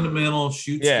 Great fundamentals,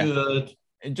 shoots good.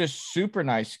 And just super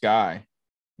nice guy.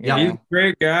 Yeah, he's a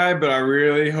great guy, but I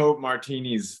really hope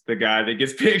Martini's the guy that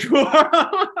gets picked for.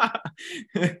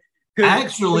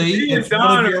 Actually, he and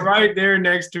Don are right there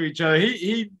next to each other.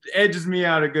 He edges me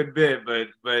out a good bit, but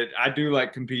I do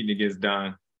like competing against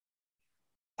Don.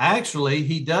 Actually,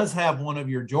 he does have one of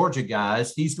your Georgia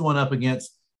guys. He's going up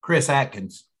against Chris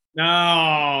Atkins.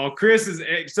 No, Chris is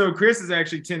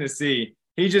actually Tennessee.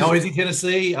 Is he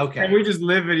Tennessee? Okay. And we just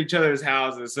live at each other's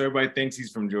houses, so everybody thinks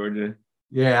he's from Georgia.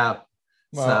 Yeah.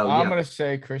 Well, I'm gonna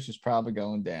say Chris is probably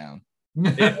going down.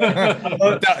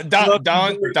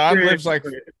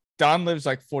 Don lives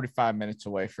like 45 minutes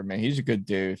away from me. He's a good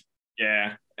dude.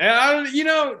 Yeah.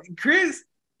 And Chris,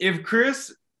 if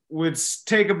Chris would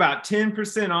take about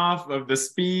 10% off of the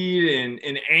speed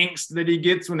and angst that he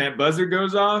gets when that buzzer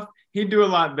goes off, he'd do a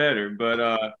lot better.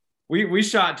 But we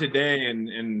shot today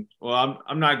and well,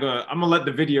 I'm gonna let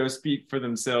the videos speak for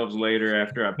themselves later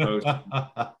after I post.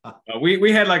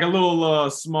 We had like a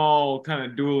little small kind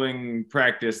of dueling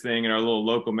practice thing in our little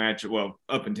local match,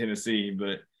 up in Tennessee,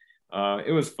 but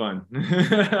it was fun.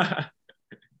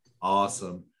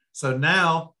 Awesome. So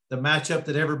now the matchup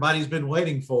that everybody's been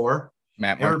waiting for.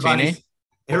 Matt Martini.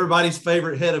 everybody's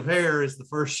favorite head of hair is the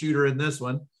first shooter in this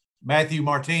one, Matthew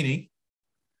Martini.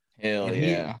 Hell And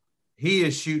yeah. He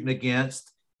is shooting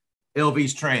against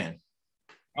LV's Tran.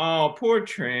 Oh, poor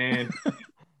Tran.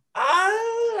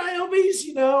 LV's,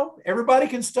 everybody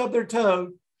can stub their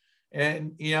toe.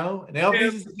 And, and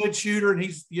LV's is a good shooter, and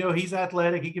he's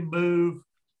athletic. He can move.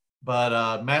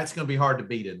 But Matt's going to be hard to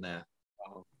beat in that.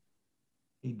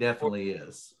 He definitely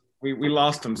is. We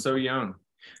lost him so young.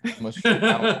 I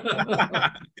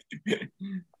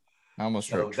almost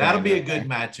So that'll be a good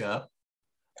matchup.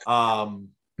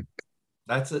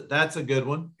 That's a good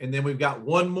one. And then we've got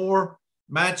one more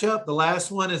matchup. The last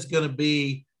one is going to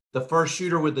be the first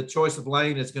shooter with the choice of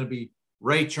lane is going to be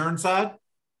Ray Churnside.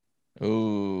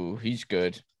 Ooh, he's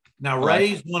good. Now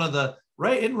Ray's one of the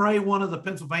one of the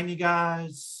Pennsylvania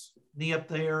guys? Knee up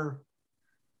there.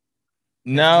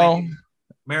 No.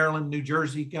 Maryland, New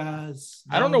Jersey guys.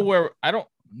 No? I don't know where.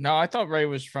 I thought Ray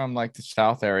was from like the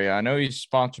South area. I know he's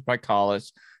sponsored by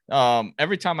Collis.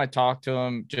 Every time I talk to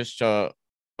him, just a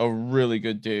really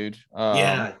good dude.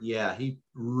 Yeah, he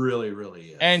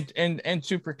really is. And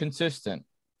super consistent.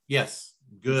 Yes,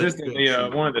 good. Consistently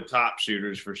one of the top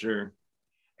shooters for sure.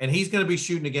 And he's going to be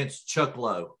shooting against Chuck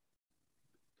Lowe.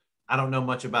 I don't know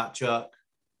much about Chuck,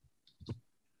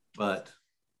 but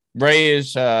Ray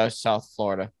is South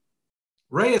Florida.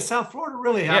 Ray is South Florida,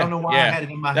 really? I don't know why I had it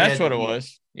in my head. That's what it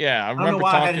was. Yeah, I don't know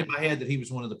why I had it in my head that he was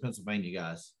one of the Pennsylvania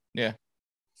guys. Yeah.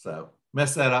 So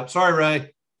messed that up. Sorry,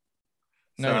 Ray.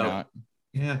 No, you're not.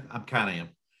 Yeah, I'm kind of am.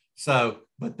 So,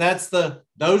 but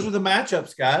those are the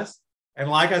matchups, guys. And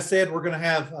like I said, we're gonna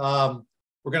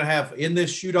have in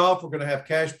this shoot off, we're gonna have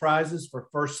cash prizes for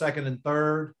first, second, and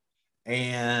third,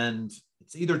 and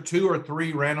it's either 2 or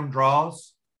 3 random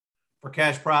draws for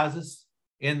cash prizes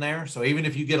in there. So even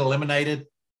if you get eliminated,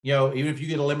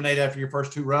 after your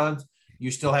first 2 runs,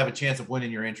 you still have a chance of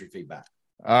winning your entry fee back.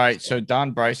 All right. So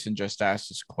Don Bryson just asked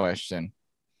this question.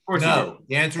 No,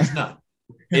 the answer is no.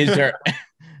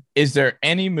 Is there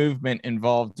any movement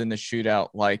involved in the shootout,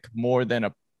 like more than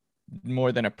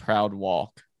a proud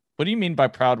walk? What do you mean by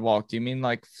proud walk? Do you mean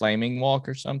like flaming walk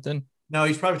or something? No,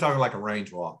 he's probably talking like a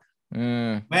range walk.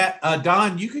 Matt,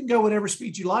 Don, you can go whatever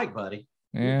speed you like, buddy.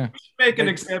 Yeah. Make an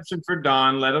exception for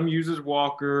Don. Let him use his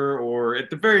walker, or at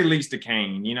the very least a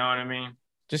cane. You know what I mean?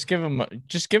 Just give him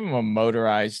a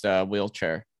motorized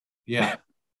wheelchair. Yeah,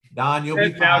 Don, you'll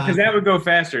be now fine because that would go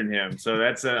faster than him. So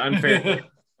that's unfair.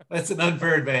 That's an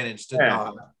unfair advantage to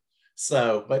Don.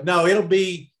 So, but no, it'll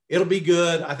be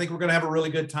good. I think we're going to have a really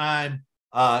good time.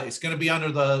 It's going to be under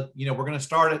we're going to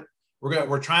start it.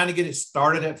 We're trying to get it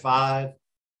started at 5.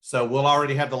 So we'll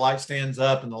already have the light stands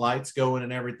up and the lights going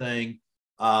and everything.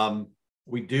 We're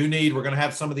going to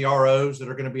have some of the ROs that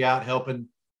are going to be out helping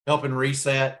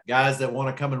reset, guys that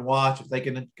want to come and watch. If you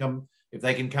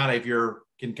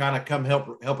can come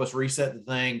help us reset the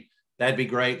thing, that'd be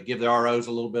great. Give the ROs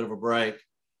a little bit of a break.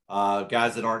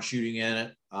 Guys that aren't shooting in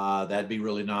it, that'd be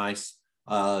really nice.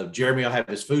 Jeremy will have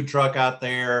his food truck out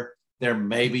there. There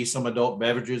may be some adult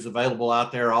beverages available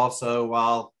out there also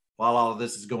while all of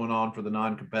this is going on for the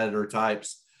non-competitor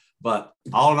types. But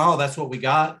all in all, that's what we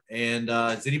got. And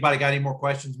has anybody got any more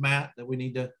questions, Matt, that we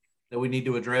need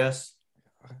to address?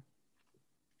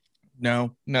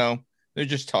 No. They're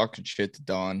just talking shit to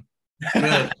Don.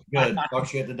 Good. Talk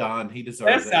shit to Don. He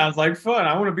deserves that. Sounds like fun.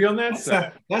 I want to be on that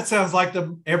side. That sounds like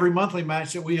every monthly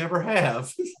match that we ever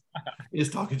have is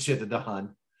talking shit to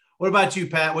Don. What about you,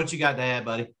 Pat? What you got to add,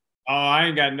 buddy? Oh, I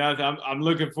ain't got nothing. I'm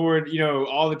looking forward,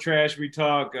 all the trash we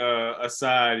talk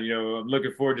aside, I'm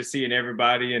looking forward to seeing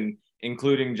everybody and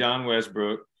including John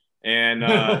Westbrook. And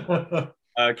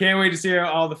can't wait to see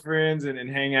all the friends and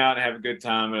hang out and have a good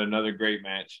time at another great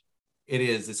match. It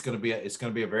is. It's going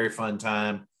to be a very fun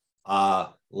time. We've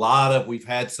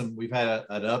had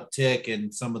an uptick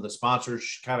in some of the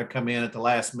sponsors kind of come in at the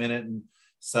last minute. And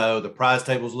so the prize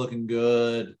table's looking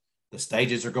good. The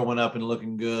stages are going up and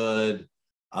looking good.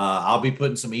 I'll be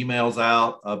putting some emails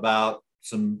out about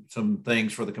some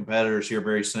things for the competitors here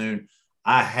very soon.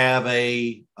 I have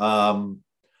a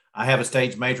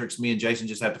stage matrix. Me and Jason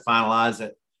just have to finalize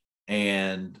it,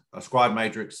 and a squad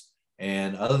matrix.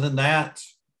 And other than that,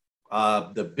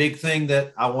 the big thing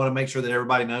that I want to make sure that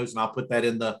everybody knows, and I'll put it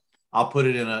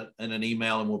in an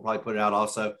email, and we'll probably put it out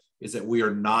also, is that we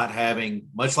are not having,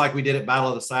 much like we did at Battle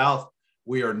of the South,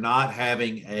 we are not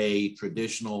having a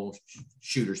traditional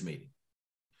shooters meeting.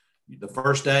 The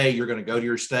first day, you're going to go to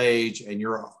your stage, and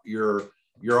your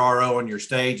RO on your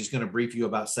stage is going to brief you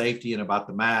about safety and about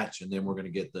the match, and then we're going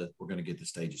to get the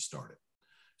stages started.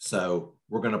 So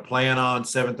we're going to plan on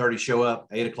 7:30 show up,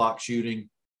 8 o'clock shooting.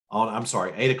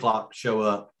 8 o'clock show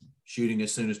up, shooting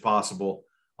as soon as possible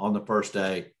on the first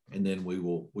day, and then we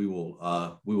will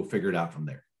figure it out from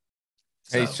there.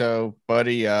 Hey, so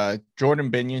buddy,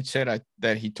 Jordan Binion said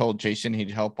that he told Jason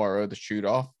he'd help RO the shoot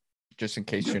off, just in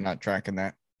case you're not tracking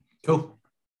that. Cool.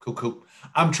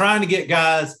 I'm trying to get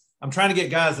guys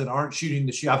that aren't shooting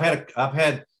the shoot. I've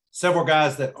had several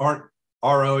guys that aren't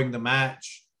ROing the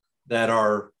match that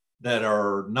are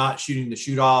not shooting the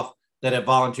shoot off that have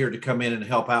volunteered to come in and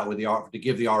help out with to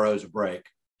give the ROs a break.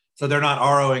 So they're not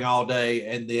ROing all day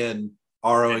and then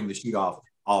ROing the shoot off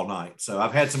all night. So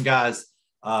I've had some guys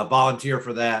volunteer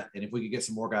for that. And if we could get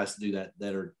some more guys to do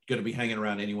that are going to be hanging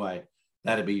around anyway,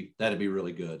 that'd be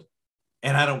really good.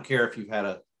 And I don't care if you've had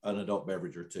an adult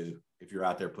beverage or two. If you're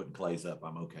out there putting clays up,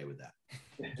 I'm okay with that.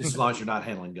 Just as long as you're not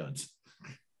handling guns.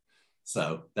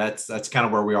 So that's kind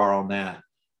of where we are on that.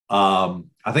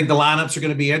 I think the lineups are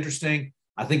going to be interesting.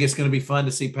 I think it's going to be fun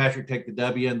to see Patrick take the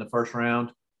W in the first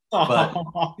round. But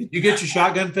did you get your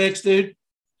shotgun fixed, dude?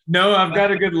 No, I've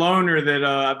got a good loaner that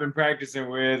I've been practicing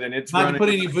with, and it's not to put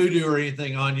any voodoo or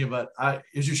anything on you, but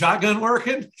is your shotgun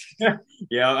working?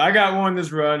 Yeah, I got one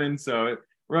that's running, so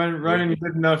running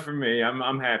good enough for me.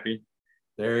 I'm happy.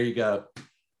 There you go.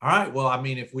 All right. Well, I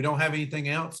mean, if we don't have anything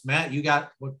else, Matt, you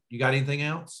got anything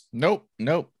else? Nope.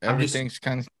 Everything's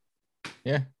kind of,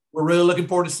 yeah. We're really looking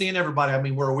forward to seeing everybody. I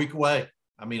mean, we're a week away.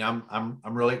 I mean, I'm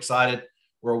really excited.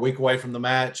 We're a week away from the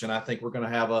match, and I think we're gonna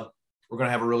have a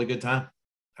really good time.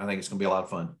 I think it's gonna be a lot of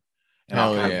fun. And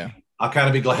I'll kind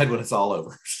of be glad when it's all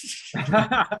over.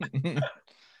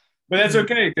 But that's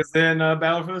okay, because then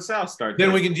Battle for the South starts.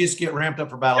 Then we can just get ramped up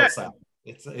for Battle of the South.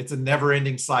 It's a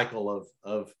never-ending cycle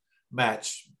of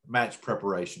match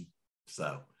preparation.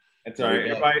 So that's all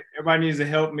right. Everybody needs to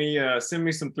help me. Send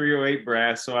me some 308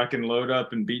 brass so I can load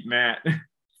up and beat Matt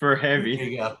for heavy. There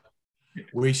you go.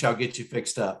 We shall get you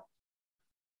fixed up.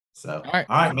 So all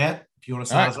right, Matt, if you want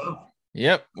to sign us off.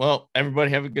 Yep. Well,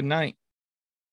 everybody have a good night.